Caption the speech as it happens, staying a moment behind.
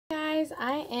guys,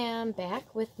 I am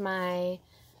back with my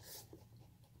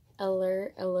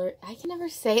Allure, I can never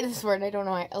say this word, I don't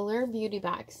know why, Allure Beauty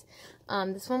Box.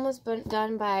 This one was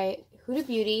done by Huda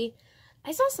Beauty.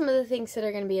 I saw some of the things that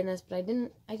are going to be in this, but I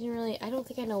don't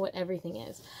think I know what everything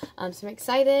is. So I'm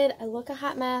excited. I look a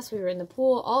hot mess. We were in the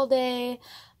pool all day.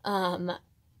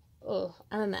 Oh,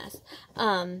 I'm a mess.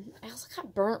 I also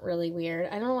got burnt really weird.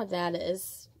 I don't know what that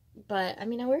is, but I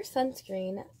mean, I wear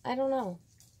sunscreen. I don't know.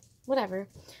 Whatever.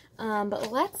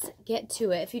 But let's get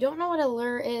to it. If you don't know what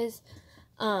Allure is,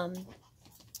 I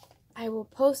will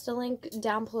post a link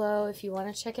down below if you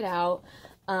want to check it out.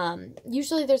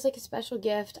 Usually there's like a special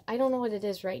gift. I don't know what it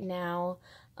is right now.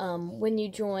 When you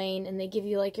join and they give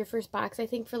you like your first box, I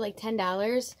think for like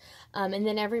 $10. And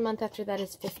then every month after that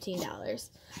is $15.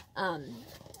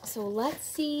 So let's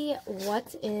see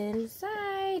what's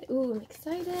inside. Ooh, I'm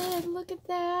excited. Look at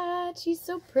that. She's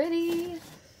so pretty.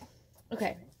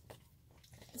 Okay.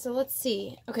 So let's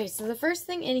see. Okay, so the first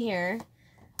thing in here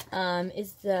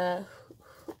is I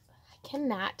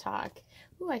cannot talk.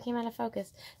 Ooh, I came out of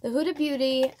focus. The Huda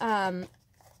Beauty,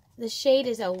 the shade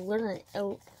is alluring.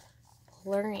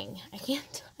 I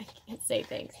can't say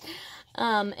things.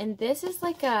 And this is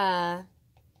like a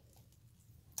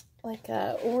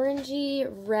orangey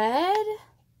red.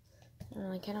 I don't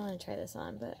know, I kind of want to try this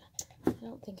on, but I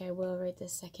don't think I will right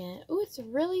this second. Ooh, it's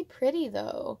really pretty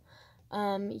though.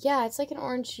 Yeah, it's like an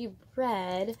orangey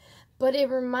red, but it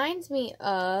reminds me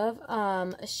of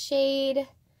a shade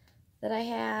that I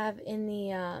have in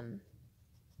the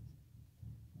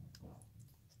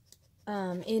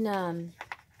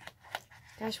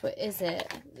gosh, what is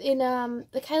it? In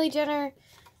the Kylie Jenner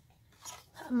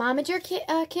Momager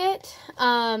kit.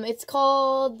 It's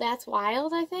called That's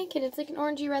Wild, I think, and it's like an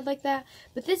orangey red like that.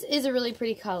 But this is a really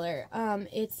pretty color.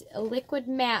 It's a liquid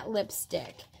matte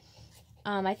lipstick.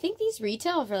 I think these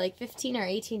retail for like $15 or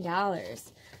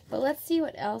 $18. But let's see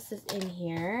what else is in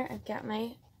here. I've got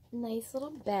my nice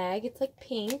little bag. It's like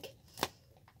pink.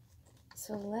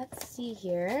 So let's see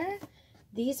here.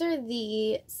 These are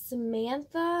the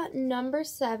Samantha No.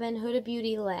 7 Huda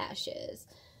Beauty lashes.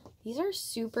 These are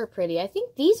super pretty. I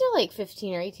think these are like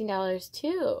 $15 or $18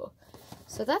 too.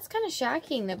 So that's kind of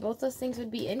shocking that both those things would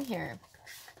be in here.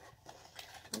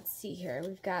 Let's see here.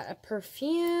 We've got a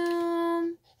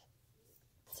perfume.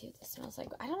 Let's see what this smells like.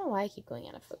 I don't know why I keep going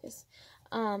out of focus.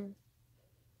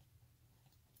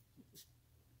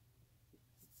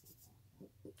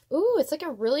 Ooh, it's like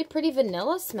a really pretty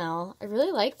vanilla smell. I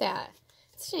really like that.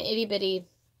 It's such an itty bitty.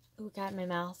 Ooh, got in my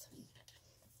mouth.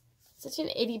 Such an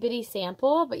itty bitty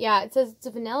sample. But yeah, it says it's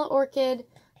a vanilla orchid,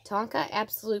 tonka,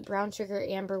 absolute brown sugar,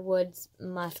 amber woods,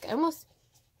 musk. I almost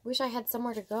wish I had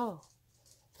somewhere to go.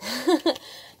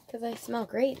 Because I smell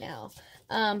great now.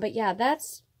 But yeah,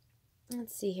 that's,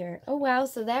 let's see here. Oh wow,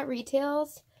 so that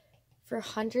retails for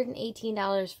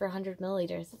 $118 for 100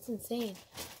 milliliters. That's insane.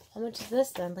 How much is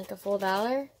this then? Like a full $1?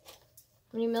 How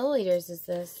many milliliters is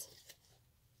this?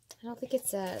 I don't think it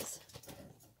says.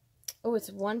 Oh, it's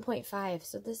 1.5.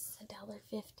 So this is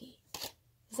 $1.50.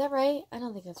 Is that right? I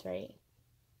don't think that's right.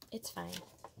 It's fine.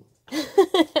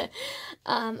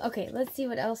 Okay, let's see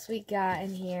what else we got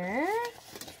in here.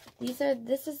 This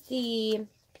is the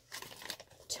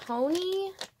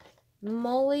Tony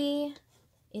Moly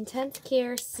Intense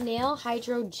Care Snail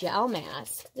Hydro Gel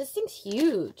Mask. This thing's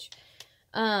huge.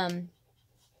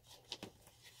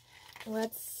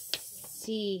 Let's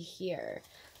see here.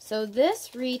 So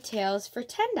this retails for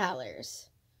 $10. So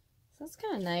that's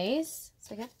kind of nice.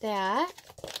 So I got that.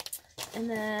 And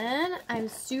then I'm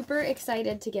super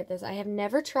excited to get this. I have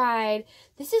never tried.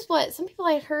 This is what some people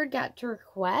I heard got to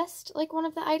request, like one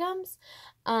of the items.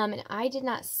 And I did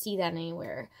not see that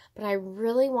anywhere. But I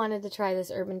really wanted to try this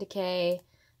Urban Decay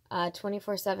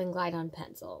 24/7 Glide On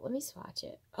Pencil. Let me swatch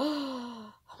it.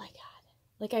 Oh my god.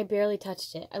 Like I barely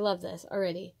touched it. I love this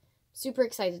already. Super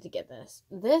excited to get this.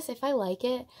 This, if I like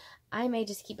it, I may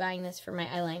just keep buying this for my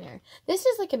eyeliner. This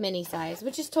is like a mini size,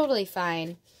 which is totally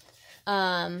fine.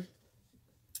 I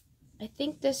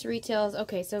think this retails,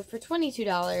 okay, so for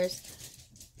 $22,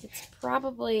 it's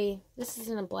probably, this is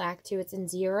in a black too, it's in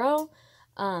 0.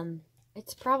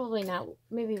 It's probably not,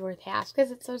 maybe worth half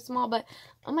because it's so small, but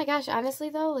oh my gosh, honestly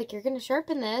though, like you're going to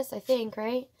sharpen this, I think,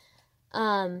 right?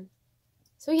 So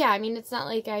yeah, I mean, it's not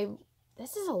like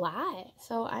this is a lot,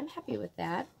 so I'm happy with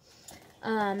that.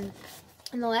 And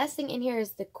the last thing in here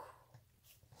is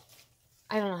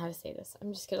I don't know how to say this.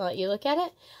 I'm just going to let you look at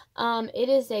it. It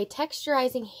is a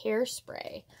texturizing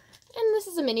hairspray. And this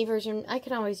is a mini version. I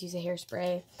can always use a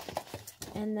hairspray.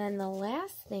 And then the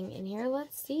last thing in here,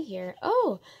 let's see here.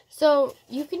 Oh, so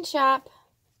you can shop.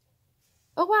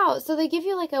 Oh, wow. So they give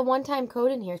you like a one-time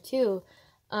code in here, too.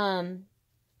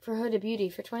 for Huda Beauty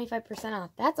for 25%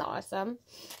 off. That's awesome.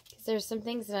 Because there's some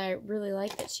things that I really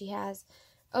like that she has.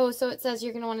 Oh, so it says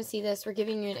you're going to want to see this. We're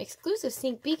giving you an exclusive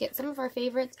sneak peek at some of our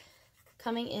favorites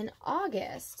coming in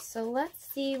August. So let's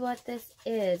see what this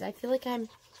is. I feel like I'm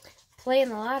playing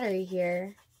the lottery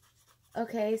here.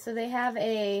 Okay, so they have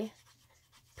a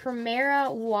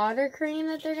Primera water cream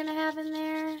that they're going to have in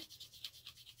there.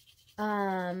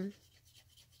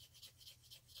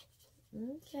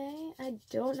 Okay, I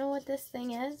don't know what this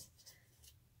thing is.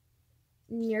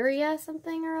 Nuria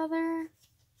something or other.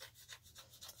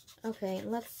 Okay,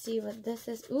 let's see what this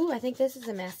is. Ooh, I think this is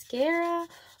a mascara.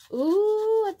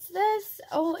 Ooh, what's this?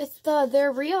 Oh, it's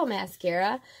their Real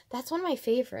mascara. That's one of my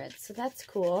favorites, so that's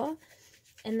cool.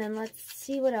 And then let's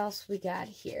see what else we got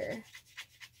here.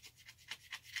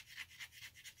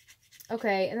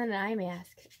 Okay, and then an eye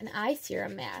mask. An eye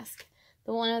serum mask.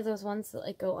 The one of those ones that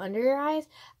like go under your eyes.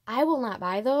 I will not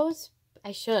buy those.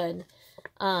 I should.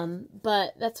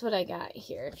 But that's what I got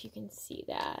here, if you can see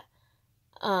that.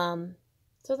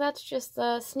 So that's just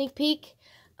a sneak peek.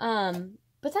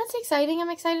 But that's exciting. I'm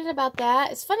excited about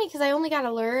that. It's funny because I only got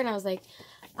Allure and I was like,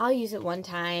 I'll use it one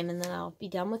time and then I'll be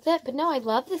done with it. But no, I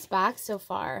love this box so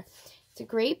far. It's a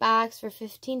great box for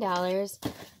 $15.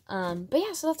 But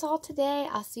yeah, so that's all today.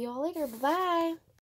 I'll see you all later. Bye-bye.